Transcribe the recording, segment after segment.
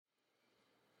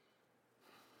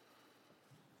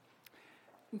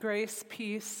Grace,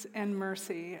 peace, and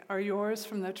mercy are yours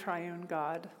from the triune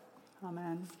God.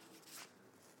 Amen.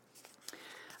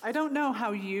 I don't know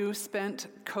how you spent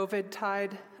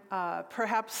COVID-tide.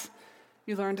 Perhaps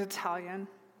you learned Italian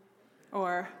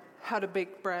or how to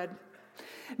bake bread.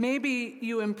 Maybe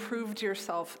you improved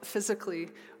yourself physically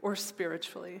or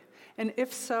spiritually. And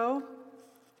if so,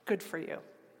 good for you.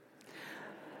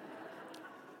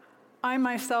 I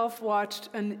myself watched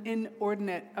an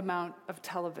inordinate amount of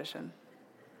television.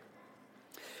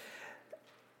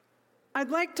 I'd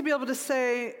like to be able to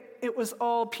say it was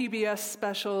all PBS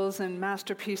specials and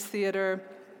Masterpiece Theater,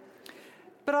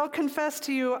 but I'll confess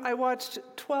to you, I watched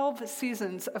 12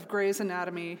 seasons of Grey's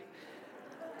Anatomy,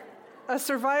 a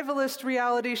survivalist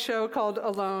reality show called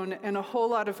Alone, and a whole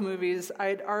lot of movies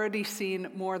I'd already seen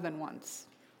more than once.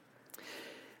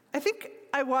 I think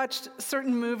I watched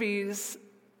certain movies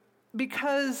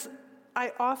because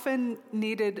I often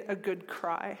needed a good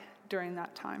cry during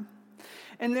that time.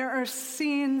 And there are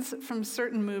scenes from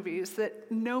certain movies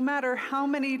that no matter how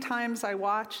many times I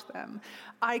watch them,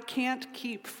 I can't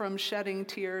keep from shedding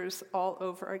tears all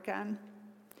over again.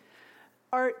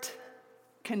 Art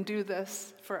can do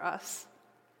this for us.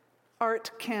 Art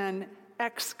can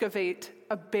excavate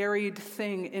a buried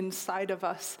thing inside of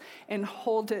us and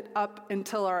hold it up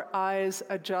until our eyes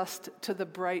adjust to the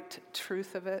bright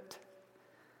truth of it.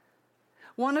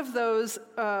 One of those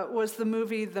was the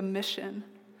movie The Mission.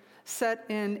 Set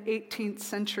in 18th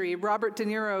century, Robert De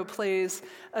Niro plays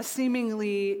a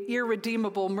seemingly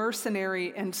irredeemable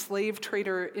mercenary and slave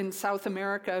trader in South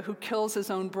America who kills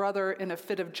his own brother in a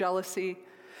fit of jealousy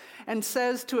and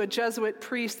says to a Jesuit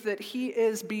priest that he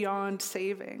is beyond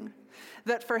saving,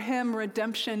 that for him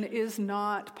redemption is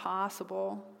not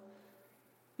possible.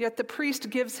 Yet the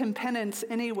priest gives him penance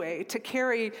anyway, to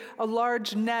carry a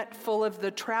large net full of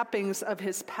the trappings of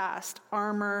his past,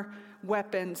 armor,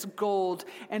 weapons, gold,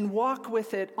 and walk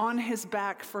with it on his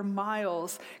back for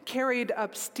miles, carried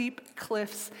up steep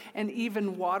cliffs and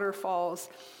even waterfalls,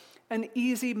 an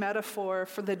easy metaphor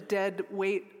for the dead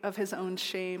weight of his own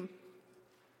shame.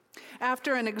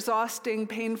 After an exhausting,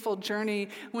 painful journey,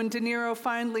 when De Niro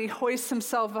finally hoists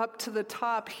himself up to the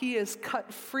top, he is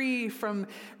cut free from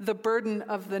the burden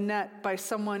of the net by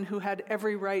someone who had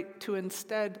every right to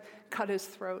instead cut his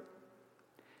throat.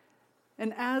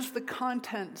 And as the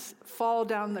contents fall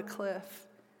down the cliff,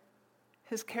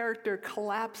 his character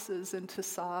collapses into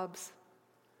sobs.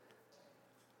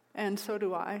 And so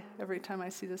do I every time I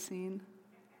see the scene.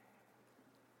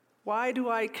 Why do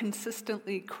I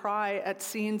consistently cry at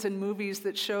scenes in movies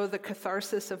that show the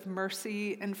catharsis of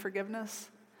mercy and forgiveness?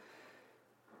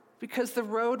 Because the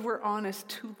road we're on is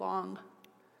too long,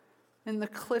 and the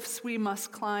cliffs we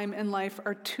must climb in life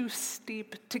are too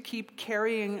steep to keep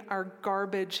carrying our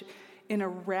garbage in a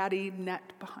ratty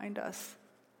net behind us,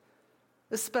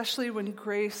 especially when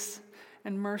grace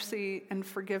and mercy and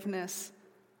forgiveness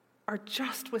are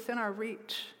just within our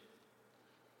reach.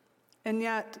 And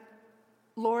yet,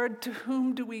 Lord, to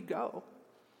whom do we go?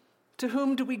 To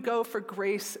whom do we go for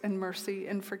grace and mercy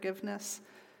and forgiveness?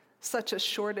 Such a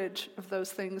shortage of those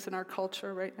things in our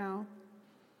culture right now.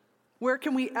 Where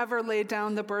can we ever lay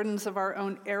down the burdens of our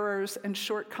own errors and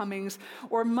shortcomings,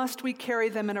 or must we carry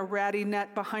them in a ratty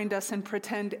net behind us and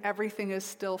pretend everything is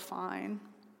still fine?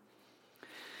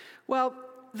 Well,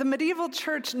 the medieval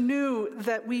church knew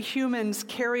that we humans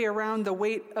carry around the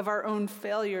weight of our own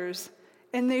failures,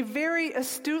 and they very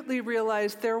astutely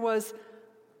realized there was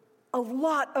a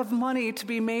lot of money to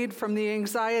be made from the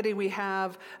anxiety we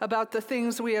have about the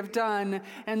things we have done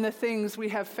and the things we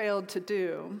have failed to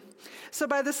do. So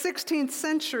by the 16th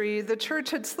century, the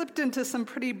church had slipped into some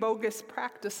pretty bogus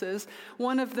practices,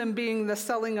 one of them being the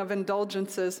selling of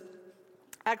indulgences.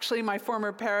 Actually, my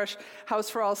former parish, House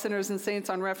for All Sinners and Saints,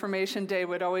 on Reformation Day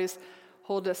would always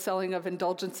hold a selling of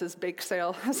indulgences bake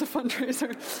sale as a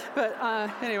fundraiser. But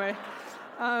anyway.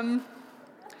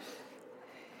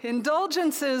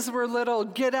 Indulgences were little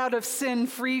get-out-of-sin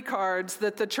free cards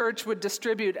that the church would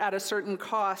distribute at a certain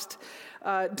cost.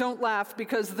 Don't laugh,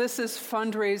 because this is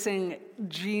fundraising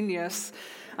genius.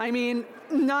 I mean,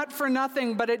 not for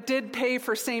nothing, but it did pay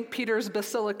for St. Peter's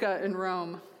Basilica in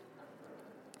Rome.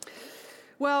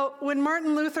 Well, when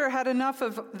Martin Luther had enough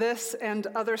of this and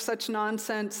other such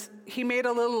nonsense, he made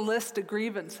a little list of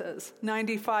grievances,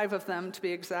 95 of them to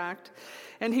be exact.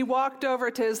 And he walked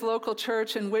over to his local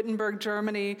church in Wittenberg,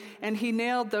 Germany, and he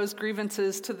nailed those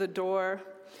grievances to the door.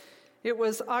 It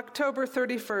was October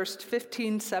 31st,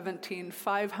 1517,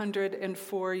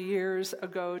 504 years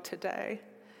ago today,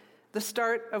 the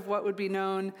start of what would be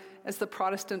known as the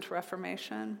Protestant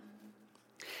Reformation.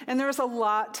 And there's a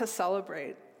lot to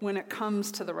celebrate when it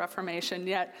comes to the Reformation,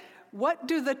 yet What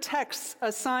do the texts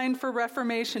assigned for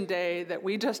Reformation Day that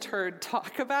we just heard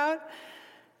talk about?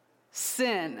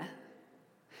 Sin.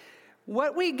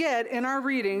 What we get in our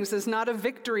readings is not a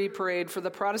victory parade for the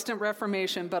Protestant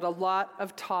Reformation, but a lot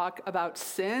of talk about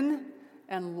sin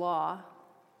and law.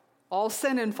 All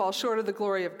sin and fall short of the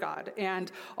glory of God, and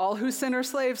all who sin are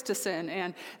slaves to sin,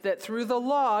 and that through the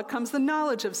law comes the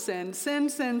knowledge of sin. Sin,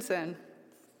 sin, sin.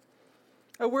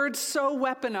 A word so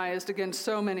weaponized against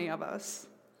so many of us.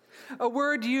 A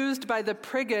word used by the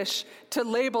priggish to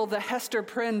label the Hester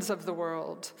Prynnes of the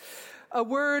world. A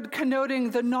word connoting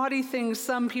the naughty things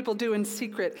some people do in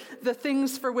secret, the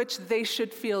things for which they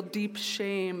should feel deep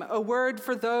shame. A word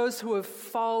for those who have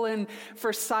fallen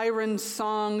for siren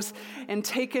songs and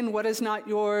taken what is not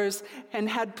yours and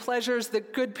had pleasures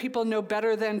that good people know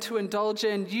better than to indulge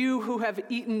in. You who have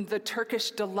eaten the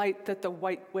Turkish delight that the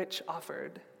white witch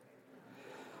offered.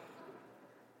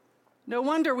 No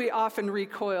wonder we often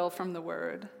recoil from the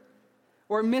word,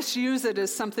 or misuse it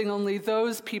as something only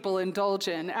those people indulge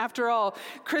in. After all,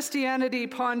 Christianity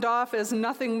pawned off as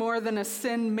nothing more than a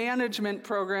sin management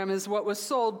program is what was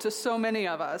sold to so many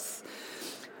of us.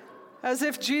 As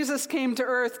if Jesus came to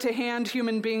earth to hand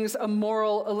human beings a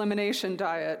moral elimination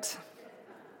diet.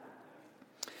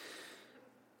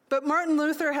 But Martin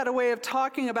Luther had a way of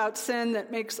talking about sin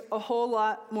that makes a whole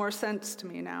lot more sense to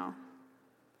me now.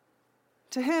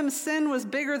 To him, sin was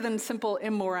bigger than simple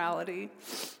immorality.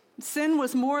 Sin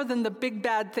was more than the big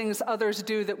bad things others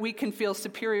do that we can feel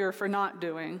superior for not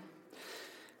doing.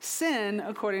 Sin,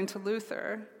 according to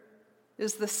Luther,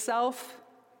 is the self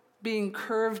being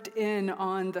curved in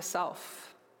on the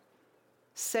self.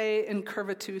 Se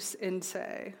incurvatus in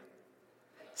se.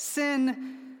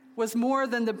 Sin was more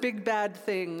than the big bad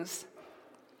things.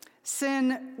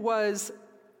 Sin was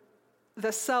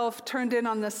the self turned in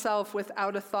on the self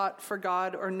without a thought for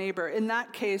God or neighbor. In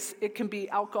that case, it can be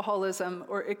alcoholism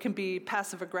or it can be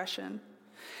passive aggression.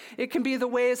 It can be the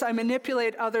ways I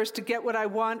manipulate others to get what I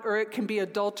want, or it can be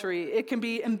adultery. It can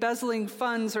be embezzling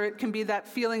funds, or it can be that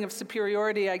feeling of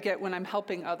superiority I get when I'm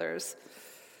helping others.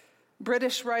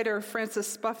 British writer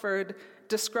Francis Spufford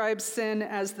describes sin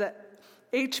as the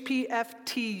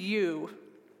HPFTU,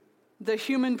 the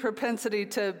human propensity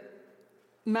to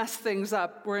mess things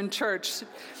up. We're in church.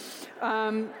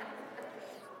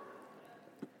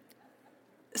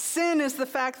 Sin is the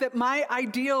fact that my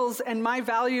ideals and my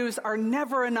values are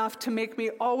never enough to make me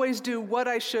always do what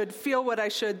I should, feel what I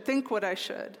should, think what I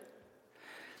should.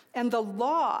 And the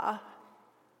law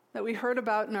that we heard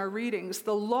about in our readings,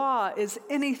 the law is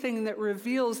anything that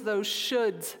reveals those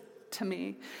shoulds to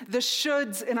me. The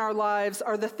shoulds in our lives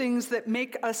are the things that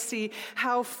make us see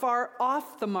how far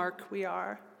off the mark we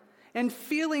are. And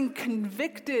feeling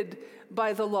convicted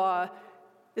by the law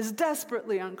is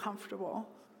desperately uncomfortable.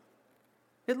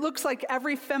 It looks like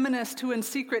every feminist who in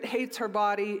secret hates her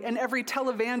body, and every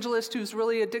televangelist who's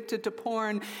really addicted to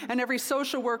porn, and every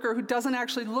social worker who doesn't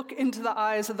actually look into the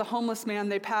eyes of the homeless man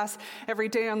they pass every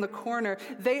day on the corner.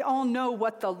 They all know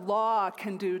what the law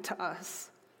can do to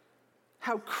us.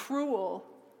 How cruel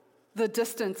the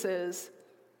distance is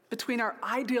between our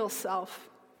ideal self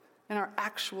and our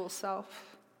actual self.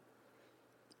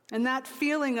 And that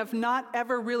feeling of not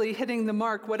ever really hitting the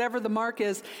mark, whatever the mark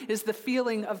is the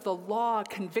feeling of the law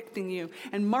convicting you.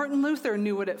 And Martin Luther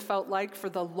knew what it felt like for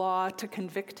the law to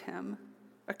convict him,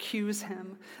 accuse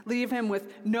him, leave him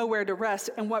with nowhere to rest.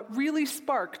 And what really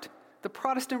sparked the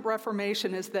Protestant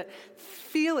Reformation is that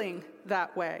feeling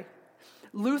that way.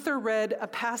 Luther read a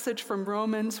passage from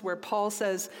Romans where Paul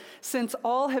says, "Since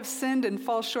all have sinned and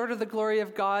fall short of the glory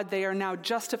of God, they are now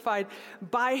justified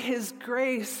by his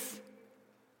grace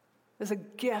as a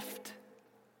gift."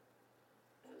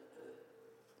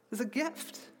 As a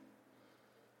gift.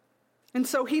 And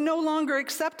so he no longer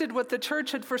accepted what the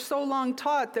church had for so long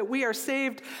taught, that we are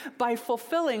saved by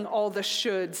fulfilling all the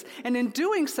shoulds, and in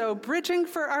doing so, bridging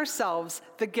for ourselves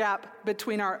the gap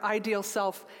between our ideal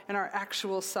self and our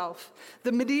actual self.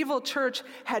 The medieval church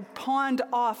had pawned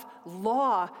off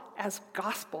law as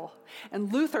gospel,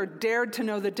 and Luther dared to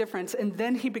know the difference, and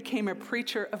then he became a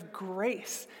preacher of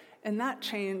grace, and that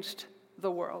changed the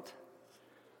world.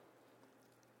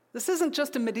 This isn't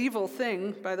just a medieval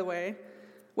thing, by the way.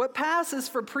 What passes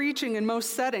for preaching in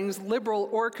most settings, liberal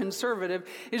or conservative,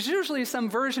 is usually some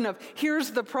version of,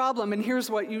 here's the problem and here's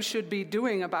what you should be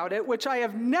doing about it, which I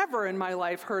have never in my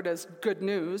life heard as good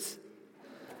news.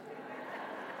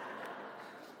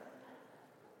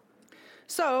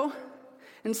 So,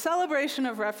 in celebration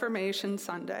of Reformation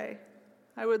Sunday,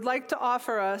 I would like to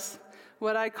offer us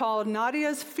what I call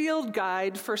Nadia's field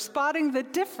guide for spotting the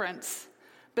difference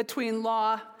between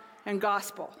law and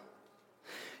gospel.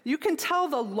 You can tell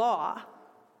the law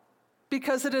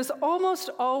because it is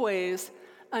almost always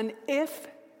an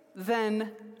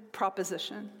if-then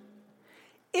proposition.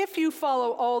 If you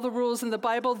follow all the rules in the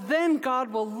Bible, then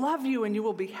God will love you and you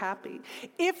will be happy.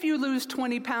 If you lose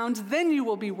 20 pounds, then you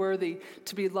will be worthy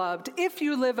to be loved. If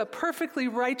you live a perfectly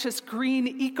righteous green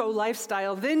eco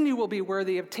lifestyle, then you will be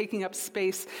worthy of taking up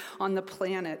space on the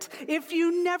planet. If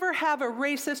you never have a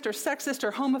racist or sexist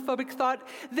or homophobic thought,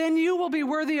 then you will be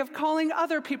worthy of calling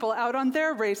other people out on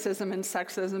their racism and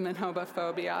sexism and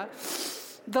homophobia.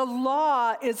 The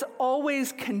law is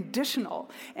always conditional,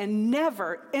 and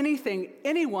never anything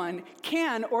anyone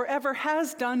can or ever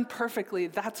has done perfectly.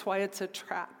 That's why it's a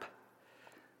trap.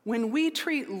 When we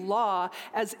treat law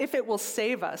as if it will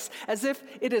save us, as if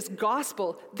it is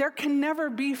gospel, there can never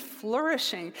be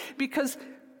flourishing, because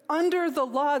under the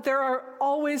law there are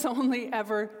always only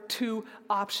ever two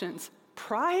options: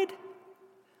 pride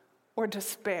or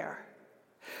despair.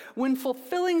 When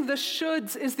fulfilling the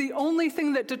shoulds is the only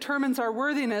thing that determines our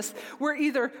worthiness, we're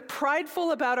either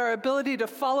prideful about our ability to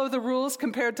follow the rules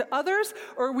compared to others,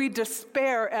 or we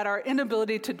despair at our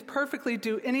inability to perfectly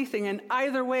do anything. And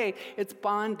either way, it's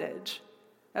bondage,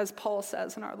 as Paul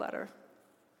says in our letter.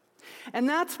 And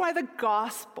that's why the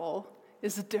gospel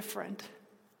is different.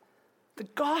 The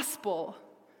gospel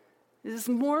is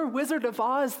more Wizard of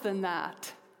Oz than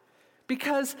that.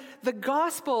 Because the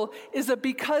gospel is a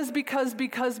because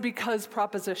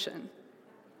proposition.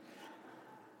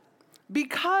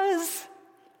 Because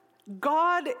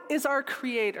God is our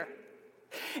creator.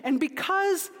 And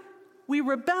because we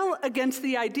rebel against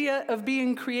the idea of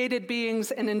being created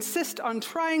beings and insist on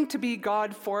trying to be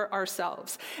God for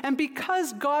ourselves. And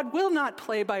because God will not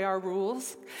play by our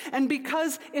rules, and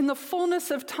because in the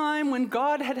fullness of time, when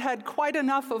God had had quite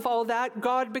enough of all that,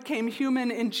 God became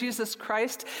human in Jesus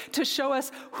Christ to show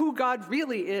us who God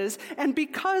really is. And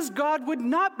because God would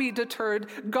not be deterred,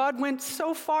 God went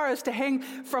so far as to hang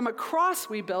from a cross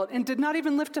we built and did not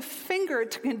even lift a finger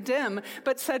to condemn,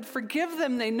 but said, "Forgive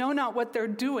them, they know not what they're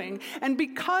doing." And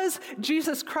because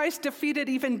Jesus Christ defeated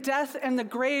even death and the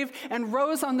grave and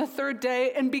rose on the third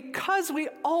day, and because we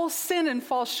all sin and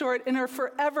fall short and are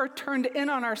forever turned in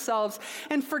on ourselves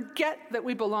and forget that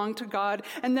we belong to God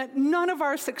and that none of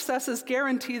our successes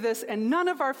guarantee this and none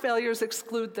of our failures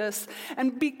exclude this,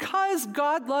 and because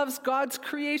God loves God's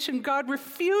creation, God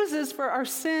refuses for our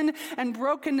sin and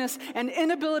brokenness and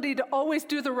inability to always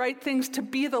do the right things to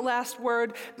be the last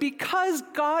word, because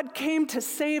God came to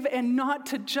save and not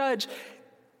to judge.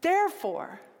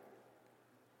 Therefore,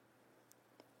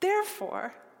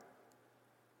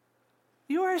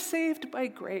 you are saved by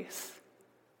grace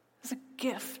as a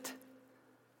gift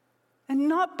and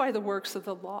not by the works of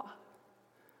the law.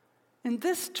 And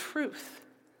this truth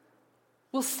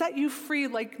will set you free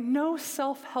like no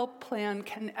self-help plan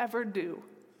can ever do.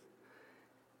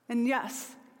 And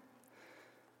yes,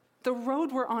 the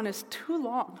road we're on is too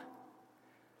long,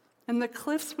 and the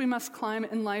cliffs we must climb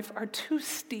in life are too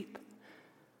steep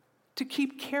to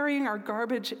keep carrying our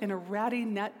garbage in a ratty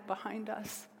net behind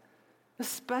us,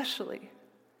 especially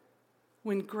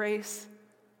when grace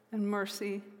and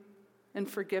mercy and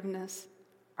forgiveness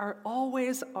are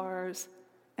always ours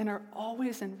and are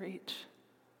always in reach.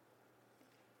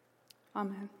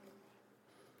 Amen.